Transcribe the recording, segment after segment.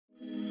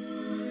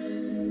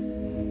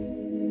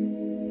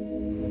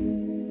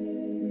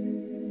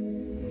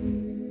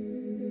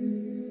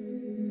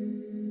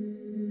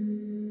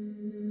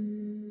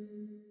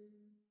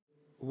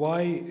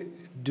why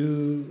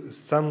do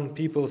some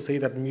people say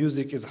that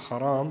music is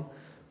haram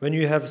when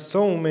you have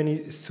so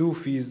many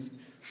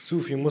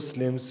Sufi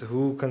Muslims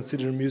who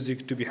consider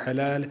music to be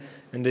halal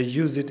and they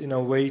use it in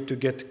a way to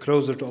get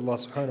closer to Allah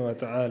subhanahu wa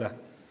ta'ala?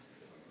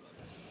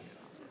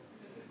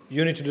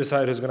 You need to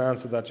decide who's going to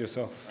answer that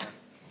yourself.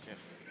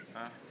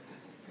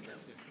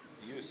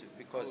 Yusuf,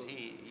 because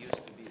he used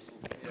to be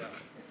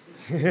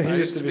Sufi. He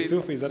used to be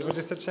Sufi, is that what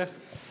you said, Sheikh?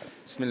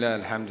 Bismillah,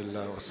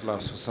 alhamdulillah, wa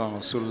salatu wa salam,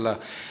 Rasulullah.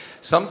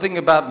 Something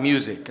about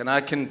music, and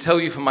I can tell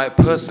you from my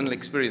personal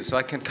experience, so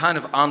I can kind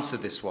of answer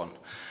this one.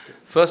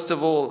 First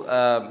of all,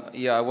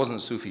 yeah, I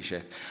wasn't Sufi,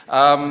 Sheikh.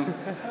 I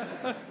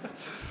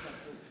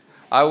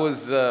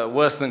was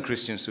worse than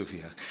Christian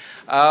Sufi.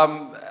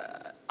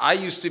 I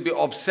used to be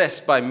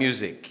obsessed by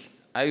music.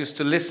 I used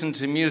to listen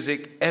to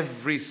music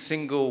every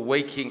single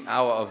waking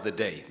hour of the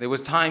day. There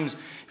was times,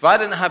 if I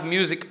didn't have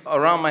music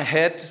around my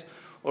head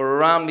or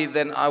around me,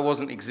 then I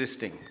wasn't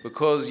existing.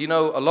 Because, you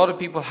know, a lot of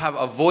people have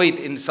a void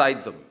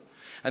inside them.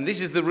 And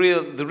this is the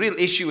real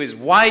issue is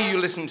why you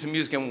listen to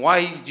music and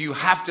why do you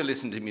have to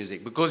listen to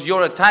music? Because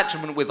your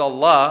attachment with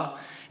Allah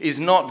is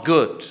not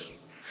good.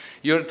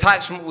 Your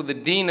attachment with the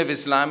deen of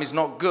Islam is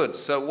not good.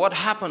 So what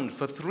happened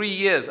for 3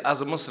 years as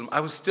a Muslim, I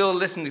was still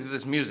listening to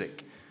this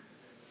music.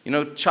 You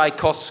know,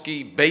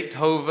 Tchaikovsky,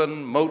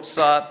 Beethoven,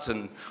 Mozart,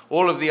 and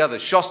all of the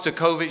others,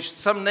 Shostakovich,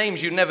 some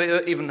names you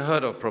never even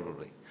heard of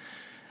probably.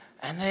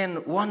 And then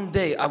one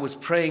day I was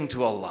praying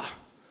to Allah,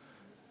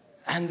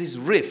 and this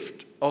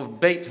riff of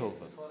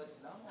Beethoven.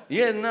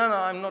 Yeah, no,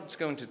 I'm not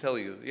going to tell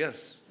you.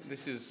 Yes,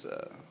 this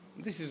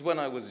is when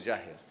I was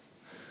jahil.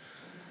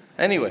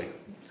 Anyway,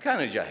 it's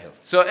kind of jahil.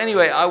 So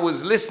anyway, I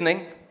was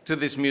listening to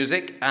this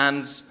music,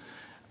 and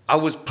I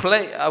was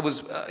praying,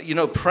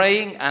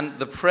 and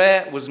the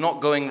prayer was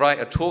not going right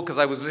at all because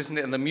I was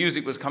listening and the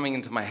music was coming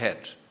into my head.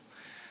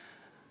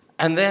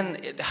 And then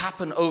it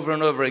happened over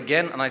and over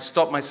again, and I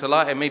stopped my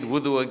salah, I made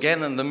wudu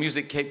again, and the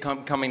music kept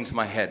coming to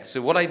my head.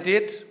 So what I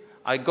did,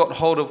 I got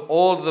hold of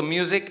all the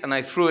music and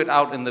I threw it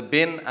out in the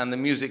bin, and the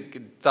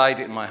music died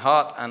in my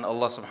heart, and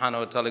Allah subhanahu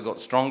wa ta'ala got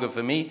stronger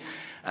for me.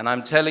 And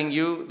I'm telling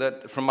you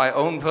that from my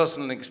own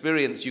personal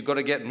experience, you've got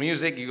to get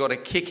music, you've got to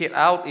kick it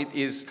out. It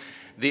is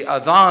the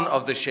adhan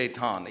of the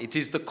shaitan. It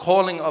is the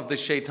calling of the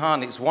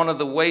shaitan. It's one of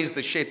the ways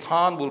the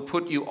shaitan will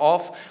put you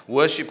off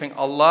worshipping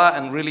Allah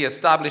and really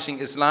establishing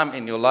Islam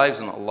in your lives,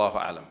 and Allahu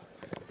alam.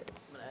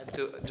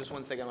 Just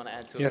 1 second, I want to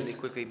add to it really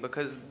quickly,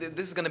 because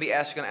this is going to be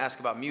asked. You're going to ask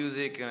about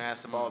music, you're going to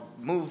ask about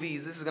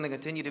movies. This is going to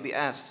continue to be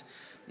asked.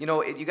 You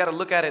know, you got to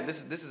look at it.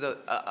 This is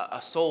a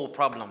soul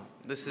problem.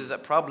 This is a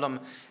problem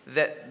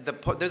that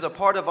there's a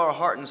part of our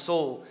heart and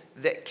soul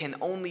that can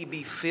only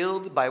be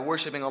filled by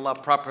worshiping Allah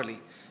properly.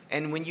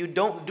 And when you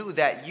don't do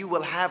that, you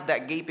will have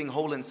that gaping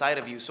hole inside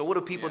of you. So what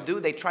do people do?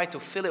 They try to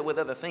fill it with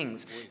other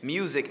things.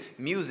 Music,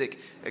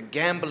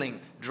 gambling,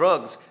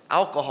 drugs,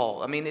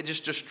 alcohol. I mean, it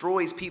just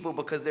destroys people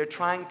because they're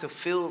trying to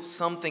fill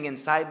something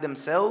inside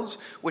themselves,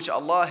 which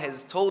Allah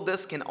has told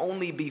us can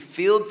only be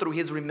filled through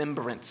His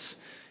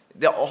remembrance.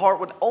 The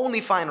heart would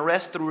only find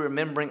rest through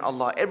remembering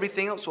Allah.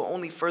 Everything else will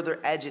only further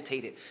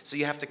agitate it. So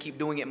you have to keep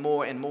doing it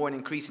more and more and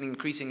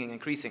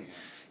increasing.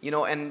 You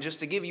know, and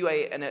just to give you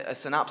a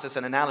synopsis,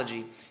 an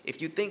analogy,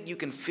 if you think you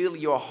can fill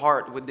your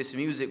heart with this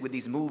music, with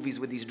these movies,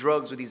 with these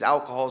drugs, with these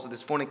alcohols, with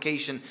this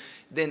fornication,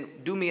 then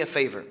do me a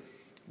favor.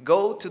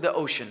 Go to the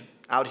ocean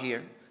out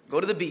here,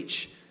 go to the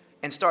beach,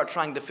 and start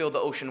trying to fill the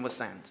ocean with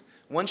sand.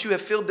 Once you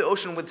have filled the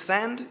ocean with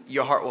sand,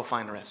 your heart will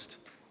find rest.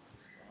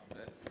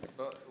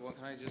 Well,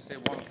 can I just say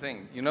one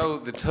thing? You know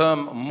the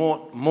term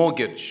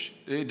mortgage.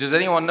 Does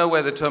anyone know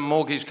where the term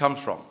mortgage comes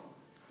from?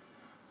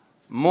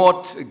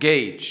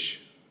 Mortgage.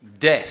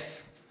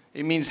 Death.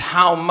 It means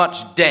how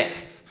much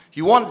death.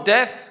 You want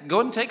death? Go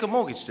and take a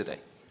mortgage today.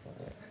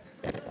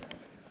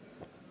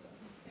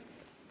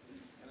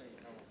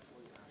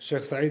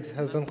 Sheikh Saeed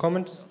has some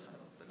comments.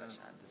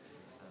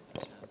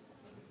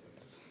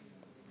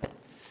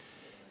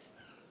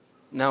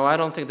 No, I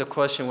don't think the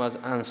question was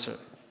answered.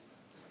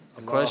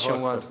 The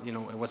question was, you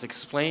know, it was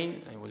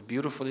explained, it was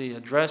beautifully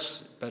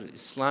addressed, but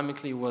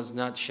Islamically was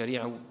not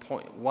Sharia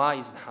point. Why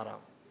is it haram?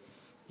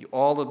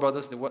 All the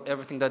brothers,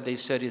 everything that they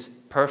said is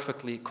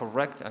perfectly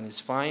correct and is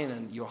fine,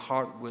 and your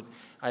heart would,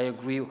 I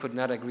agree, could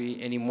not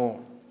agree anymore.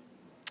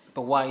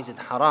 But why is it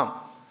haram?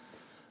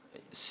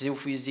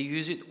 Sufis, they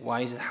use it. Why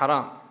is it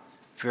haram?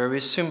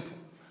 Very simple.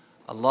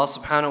 Allah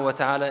subhanahu wa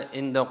ta'ala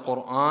in the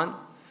Quran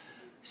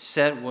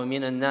said,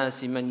 وَمِنَ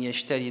النَّاسِ مَنْ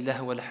يَشْتَرِي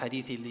لَهْوَ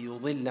الْحَدِيثِ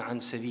لِيُضِلَّ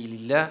عَنْ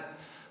سَبِيلِ اللَّهِ.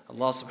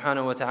 Allah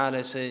subhanahu wa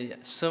ta'ala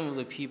said, some of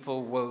the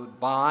people will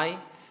buy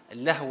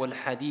Lahwa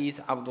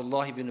al-Hadith.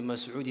 Abdullah ibn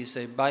Mas'ud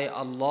said, by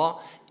Allah,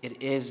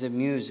 it is the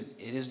music.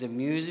 It is the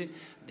music.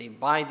 They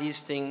buy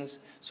these things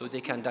so they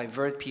can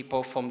divert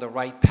people from the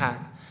right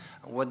path.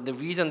 What the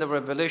reason the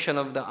revelation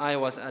of the ayah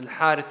was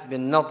Al-Harith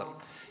bin Nadr.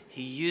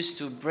 He used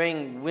to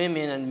bring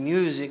women and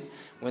music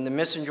when the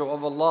messenger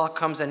of Allah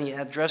comes and he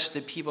addressed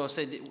the people and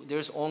said,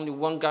 there's only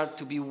one God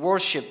to be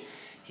worshipped.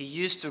 He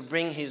used to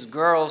bring his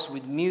girls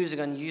with music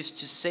and used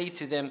to say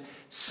to them,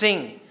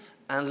 sing.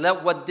 and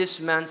let what this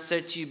man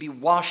said to you be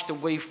washed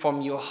away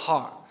from your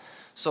heart.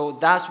 So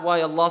that's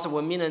why Allah said,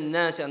 وَمِنَ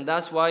النَّاسِ, and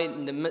that's why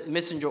the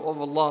Messenger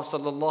of Allah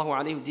sallallahu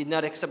alayhi did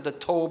not accept the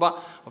tawbah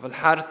of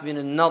Al-Harith bin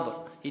al-Nadr.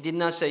 He did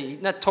not say,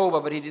 not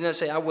tawbah, but he did not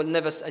say,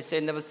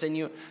 never send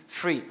you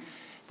free.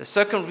 The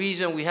second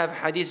reason we have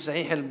hadith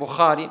Sahih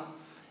al-Bukhari,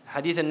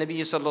 hadith al-Nabi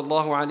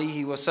sallallahu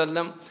alayhi wa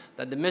sallam,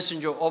 that the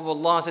Messenger of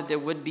Allah said there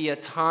would be a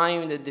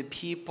time that the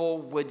people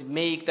would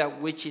make that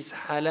which is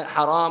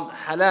haram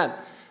halal.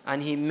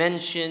 And he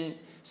mentioned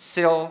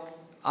silk,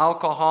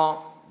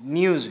 alcohol,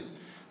 music.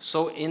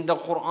 So in the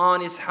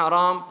Quran is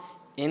haram,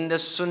 in the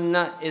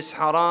Sunnah is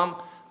haram.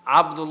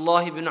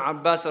 Abdullah ibn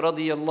Abbas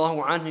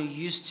radiyallahu anhu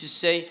used to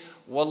say,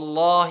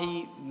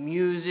 Wallahi,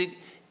 music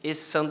is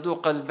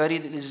sanduq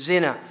al-barid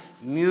al-zina.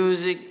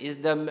 Music is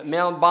the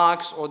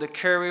mailbox or the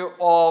carrier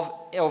of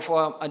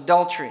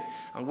adultery.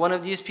 And one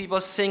of these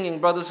people singing,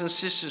 brothers and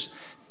sisters,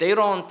 they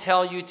don't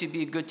tell you to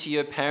be good to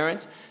your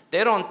parents.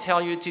 They don't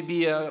tell you to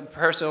be a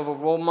person of a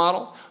role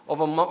model, of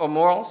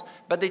morals,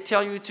 but they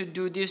tell you to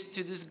do this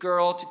to this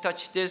girl, to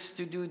touch this,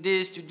 to do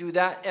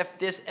that, F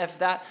this, F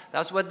that.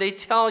 That's what they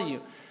tell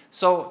you.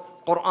 So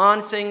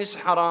Quran saying is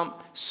haram,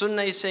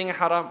 Sunnah is saying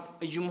haram.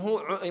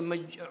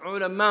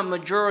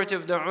 Majority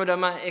of the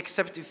ulama,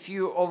 except a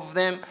few of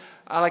them,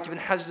 like Ibn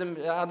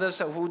Hazm, others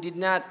who did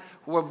not,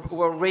 who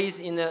were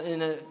raised in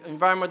an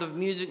environment of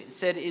music,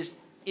 said is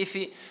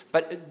iffy,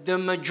 but the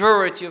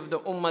majority of the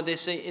ummah, they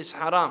say is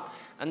haram.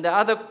 And the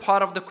other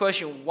part of the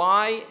question,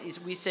 why is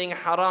we saying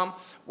haram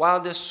while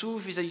the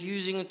Sufis are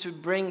using it to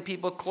bring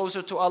people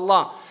closer to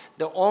Allah?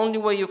 The only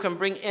way you can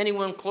bring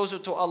anyone closer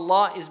to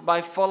Allah is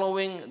by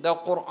following the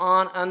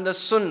Quran and the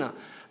Sunnah.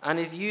 And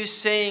if you're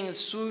saying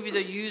Sufis are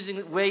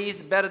using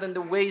ways better than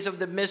the ways of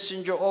the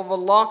Messenger of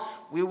Allah,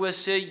 we will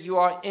say you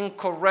are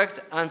incorrect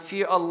and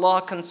fear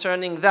Allah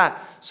concerning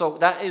that. So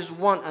that is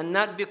one. And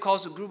not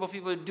because the group of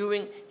people are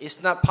doing,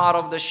 it's not part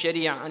of the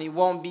Sharia. And it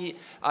won't be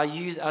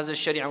used as a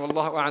Sharia.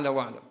 Wallahu a'lam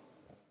wa a'lam.